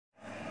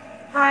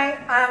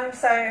Hi,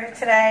 so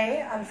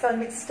today I'm feeling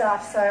a bit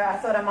stuffed, so I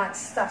thought I might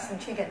stuff some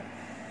chicken.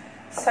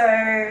 So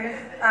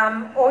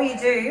all you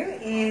do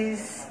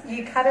is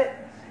you cut it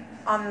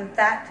on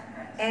that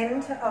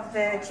end of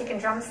the chicken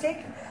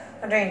drumstick.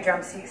 I'm doing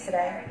drumsticks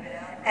today.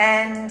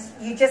 And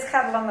you just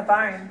cut along the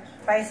bone,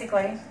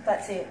 basically,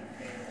 that's it.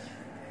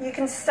 You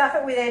can stuff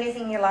it with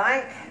anything you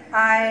like.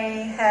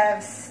 I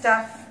have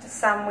stuffed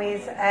some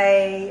with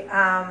a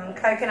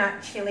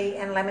coconut chili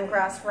and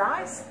lemongrass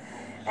rice.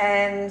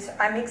 And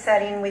I mix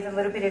that in with a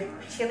little bit of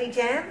chili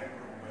jam,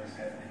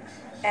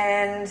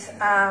 and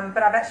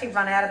but I've actually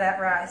run out of that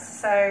rice,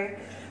 so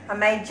I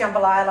made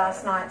jambalaya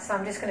last night, so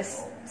I'm just going to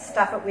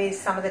stuff it with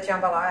some of the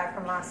jambalaya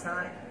from last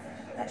night.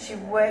 That should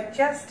work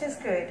just as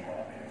good.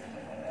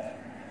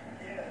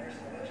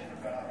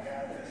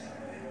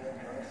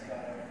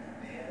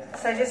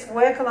 So just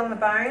work along the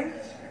bone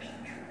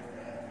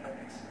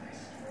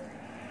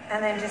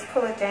and then just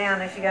pull it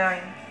down as you're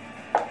going.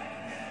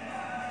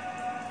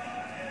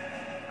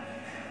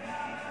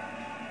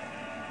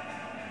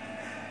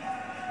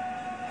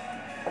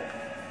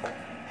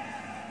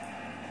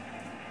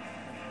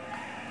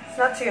 It's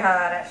not too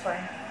hard, actually.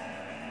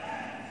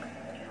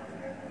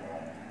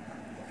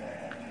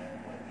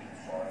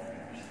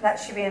 That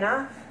should be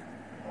enough.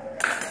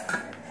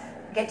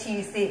 Get to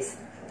use this.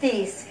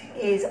 This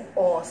is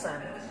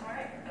awesome.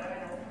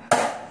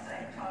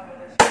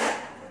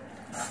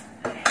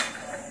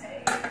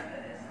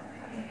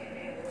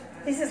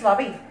 This is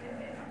lobby.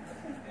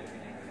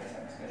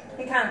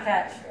 You can't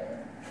catch.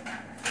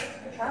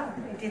 Oh,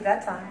 you did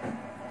that time.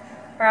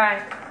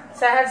 Right,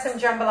 so I have some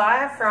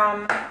jambalaya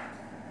from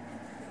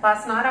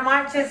last night. I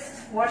might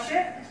just wash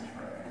it.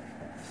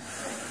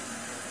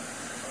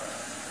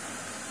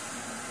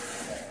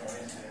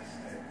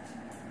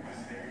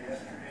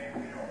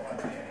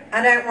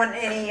 I don't want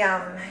any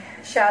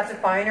shards of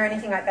bone or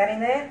anything like that in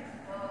there.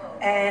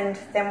 And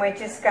then we're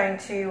just going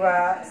to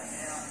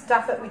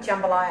stuff it with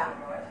jambalaya.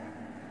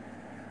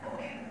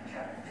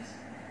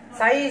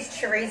 So I use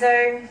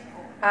chorizo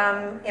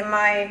in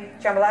my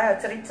jambalaya,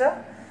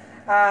 chorizo,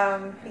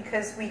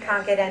 because we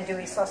can't get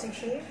andouille sausage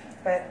here,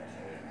 but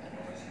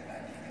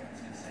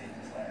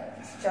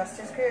it's just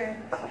as good.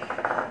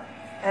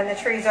 And the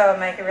chorizo will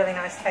make a really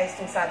nice taste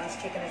inside this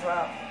chicken as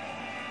well.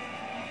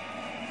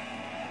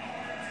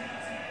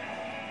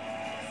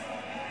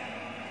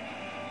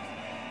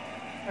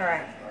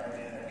 Alright,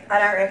 I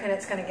don't reckon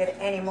it's going to get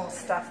any more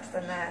stuffed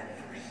than that.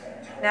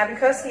 Now,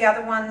 because the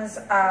other ones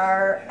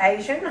are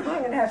Asian, I'm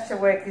going to have to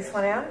work this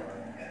one out.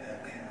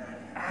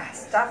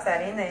 Stuff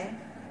that in there.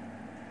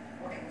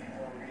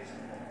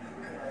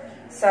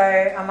 So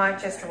I might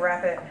just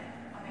wrap it.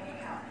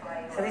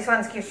 So this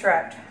one's gift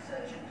wrapped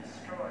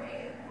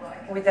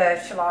with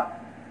a shallot.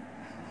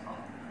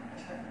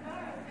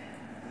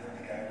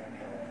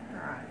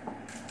 Alright.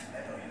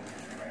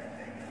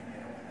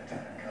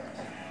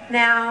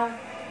 Now,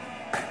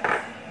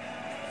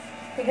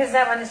 because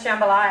that one is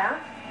jambalaya,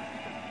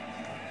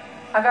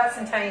 I got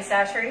some Tony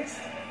Chachere's,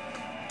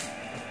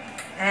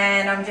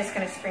 and I'm just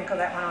going to sprinkle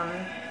that one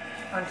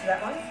onto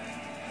that one.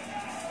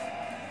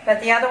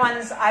 But the other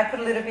ones, I put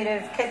a little bit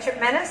of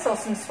ketchup mayonnaise or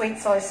some sweet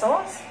soy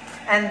sauce,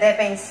 and they've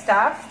been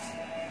stuffed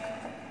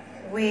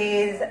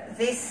with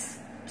this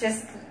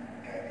just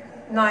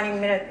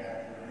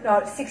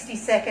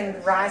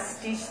 60-second rice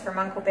dish from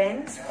Uncle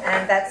Ben's,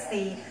 and that's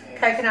the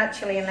coconut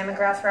chili and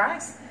lemongrass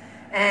rice.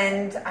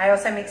 And I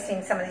also mixed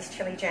in some of this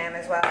chili jam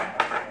as well.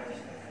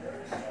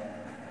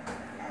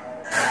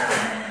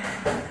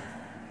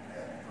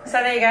 So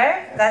there you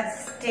go,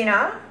 that's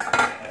dinner.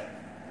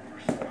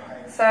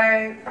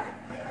 So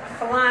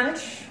for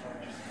lunch,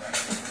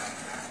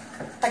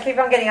 I keep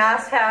on getting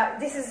asked how,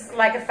 this is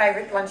like a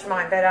favourite lunch of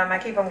mine, but I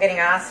keep on getting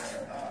asked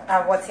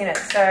what's in it.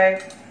 So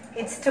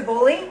it's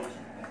tabbouleh,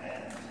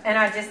 and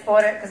I just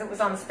bought it because it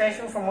was on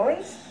special from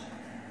Woolies.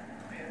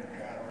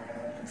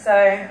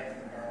 So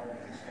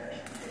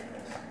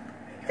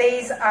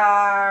these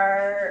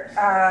are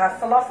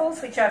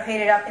falafels, which I've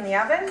heated up in the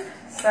oven.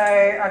 So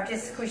I've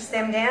just squished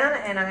them down,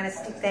 and I'm going to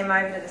stick them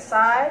over to the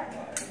side.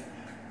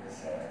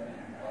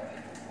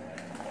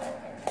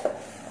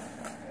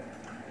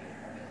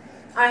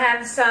 I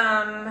have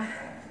some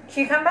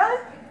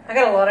cucumber. I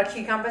got a lot of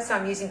cucumber, so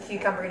I'm using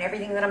cucumber in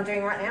everything that I'm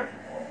doing right now.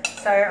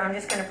 So I'm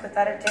just going to put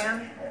that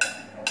down.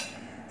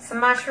 Some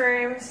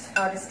mushrooms.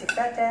 I'll just stick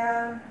that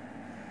down.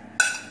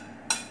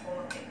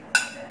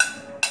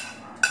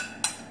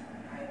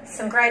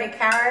 Some grated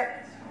carrot.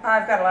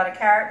 I've got a lot of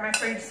carrot in my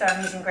fridge, so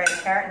I'm using grated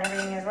carrot and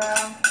everything as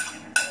well.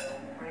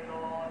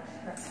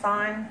 That's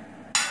fine.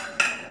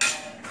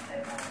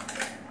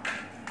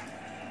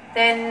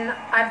 Then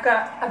I've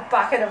got a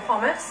bucket of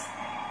hummus.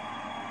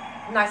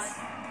 Nice,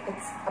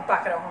 it's a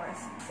bucket of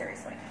hummus,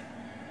 seriously.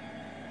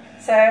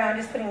 So I'm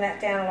just putting that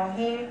down along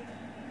here.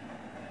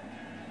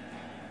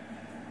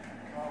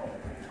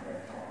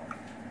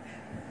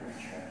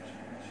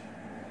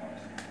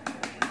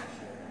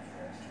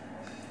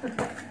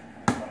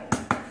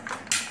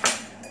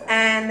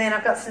 And then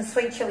I've got some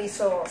sweet chili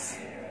sauce.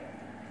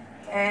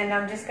 And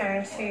I'm just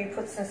going to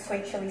put some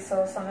sweet chili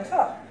sauce on the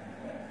top.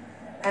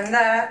 And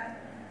that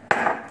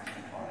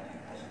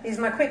is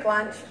my quick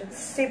lunch. It's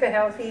super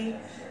healthy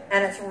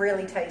and it's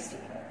really tasty.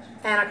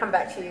 And I'll come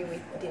back to you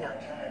with dinner.